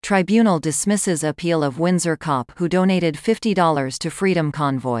Tribunal dismisses appeal of Windsor cop who donated $50 to Freedom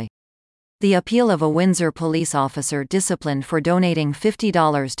Convoy. The appeal of a Windsor police officer disciplined for donating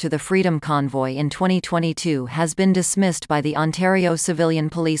 $50 to the Freedom Convoy in 2022 has been dismissed by the Ontario Civilian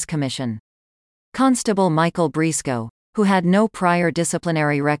Police Commission. Constable Michael Briscoe, who had no prior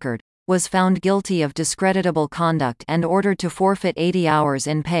disciplinary record, was found guilty of discreditable conduct and ordered to forfeit 80 hours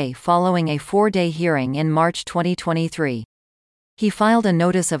in pay following a 4-day hearing in March 2023. He filed a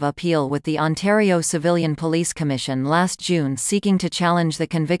notice of appeal with the Ontario Civilian Police Commission last June seeking to challenge the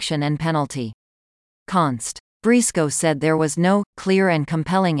conviction and penalty. Const. Briscoe said there was no clear and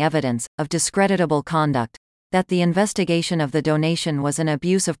compelling evidence of discreditable conduct, that the investigation of the donation was an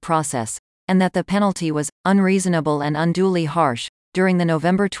abuse of process, and that the penalty was unreasonable and unduly harsh during the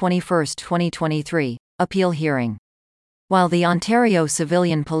November 21, 2023, appeal hearing. While the Ontario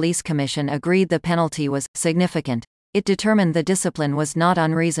Civilian Police Commission agreed the penalty was significant, it determined the discipline was not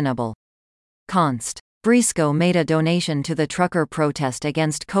unreasonable. Const. Briscoe made a donation to the trucker protest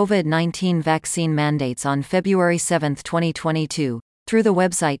against COVID-19 vaccine mandates on February 7, 2022, through the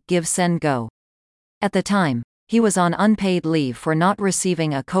website Give Send Go. At the time, he was on unpaid leave for not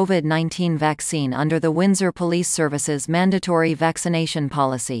receiving a COVID-19 vaccine under the Windsor Police Service's mandatory vaccination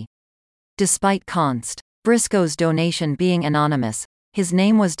policy. Despite Const. Briscoe's donation being anonymous, his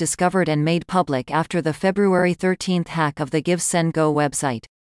name was discovered and made public after the February 13 hack of the Give Send Go website.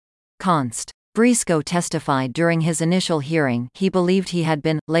 Const. Briscoe testified during his initial hearing he believed he had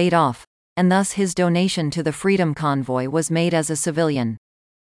been laid off, and thus his donation to the Freedom Convoy was made as a civilian.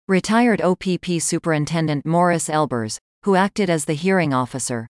 Retired OPP Superintendent Maurice Elbers, who acted as the hearing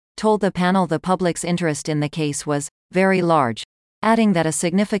officer, told the panel the public's interest in the case was very large, adding that a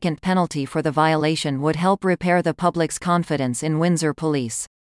significant penalty for the violation would help repair the public's confidence in Windsor police.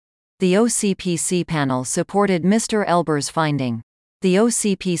 The OCPC panel supported Mr. Elbers' finding. The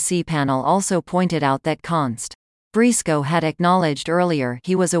OCPC panel also pointed out that Const. Briscoe had acknowledged earlier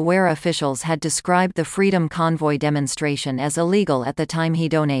he was aware officials had described the Freedom Convoy demonstration as illegal at the time he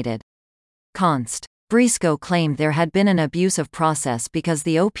donated. Const. Briscoe claimed there had been an abuse of process because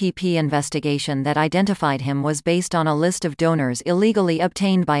the OPP investigation that identified him was based on a list of donors illegally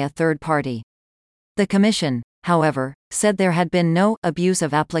obtained by a third party. The Commission, however, said there had been no abuse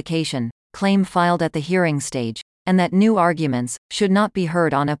of application claim filed at the hearing stage, and that new arguments should not be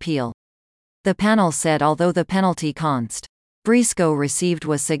heard on appeal. The panel said although the penalty Const. Briscoe received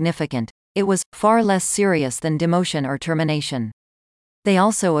was significant, it was far less serious than demotion or termination. They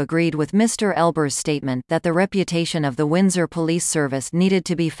also agreed with Mr. Elbers' statement that the reputation of the Windsor Police Service needed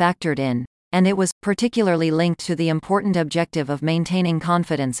to be factored in, and it was particularly linked to the important objective of maintaining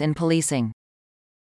confidence in policing.